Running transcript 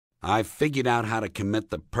I've figured out how to commit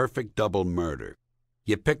the perfect double murder.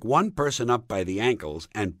 You pick one person up by the ankles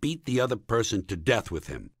and beat the other person to death with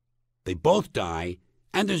him. They both die,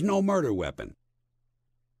 and there's no murder weapon.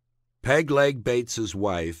 Peg-Leg Bates's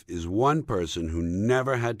wife is one person who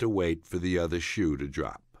never had to wait for the other shoe to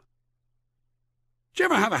drop. Did you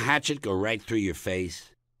ever have a hatchet go right through your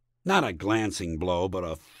face? Not a glancing blow, but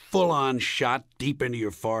a full-on shot deep into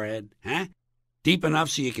your forehead, huh? Deep enough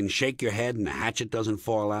so you can shake your head and the hatchet doesn't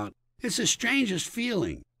fall out? It's the strangest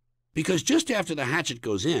feeling. Because just after the hatchet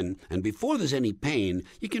goes in, and before there's any pain,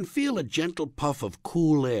 you can feel a gentle puff of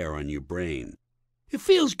cool air on your brain. It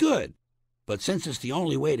feels good. But since it's the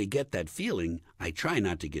only way to get that feeling, I try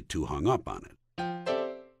not to get too hung up on it.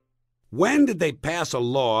 When did they pass a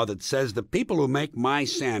law that says the people who make my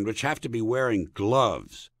sandwich have to be wearing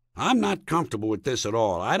gloves? I'm not comfortable with this at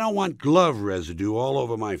all. I don't want glove residue all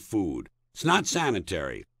over my food. It's not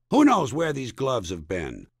sanitary. Who knows where these gloves have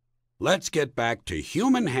been? Let's get back to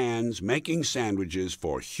human hands making sandwiches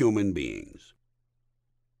for human beings.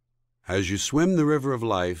 As you swim the river of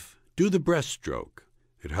life, do the breaststroke.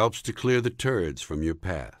 It helps to clear the turds from your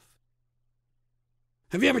path.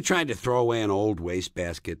 Have you ever tried to throw away an old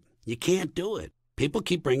wastebasket? You can't do it. People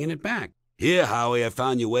keep bringing it back. Here, Howie, I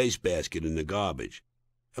found your wastebasket in the garbage.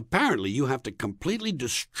 Apparently, you have to completely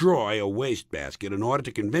destroy a wastebasket in order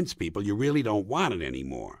to convince people you really don't want it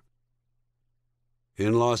anymore.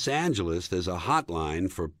 In Los Angeles, there's a hotline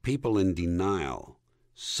for people in denial.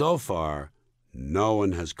 So far, no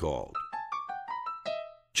one has called.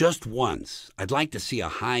 Just once, I'd like to see a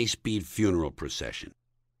high-speed funeral procession.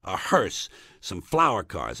 A hearse, some flower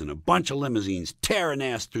cars, and a bunch of limousines tearing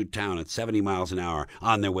ass through town at 70 miles an hour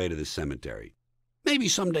on their way to the cemetery. Maybe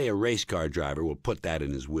someday a race car driver will put that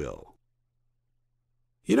in his will.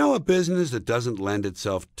 You know a business that doesn't lend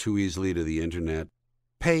itself too easily to the internet?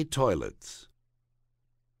 Pay toilets.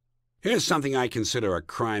 Here's something I consider a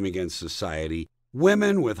crime against society.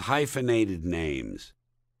 Women with hyphenated names.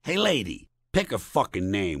 Hey, lady. Pick a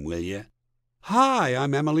fucking name, will you? Hi,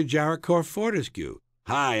 I'm Emily Jericho Fortescue.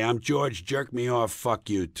 Hi, I'm George Jerk Me Off Fuck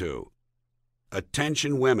You Too.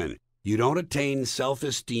 Attention women, you don't attain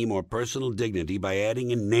self-esteem or personal dignity by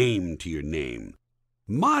adding a name to your name.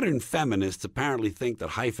 Modern feminists apparently think that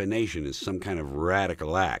hyphenation is some kind of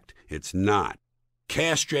radical act. It's not.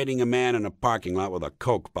 Castrating a man in a parking lot with a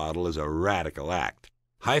Coke bottle is a radical act.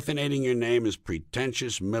 Hyphenating your name is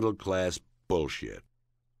pretentious middle-class bullshit.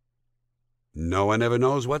 No one ever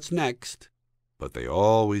knows what's next, but they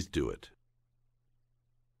always do it.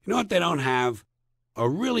 You know what they don't have? A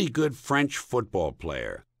really good French football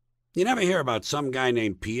player. You never hear about some guy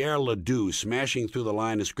named Pierre Ledoux smashing through the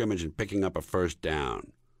line of scrimmage and picking up a first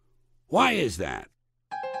down. Why is that?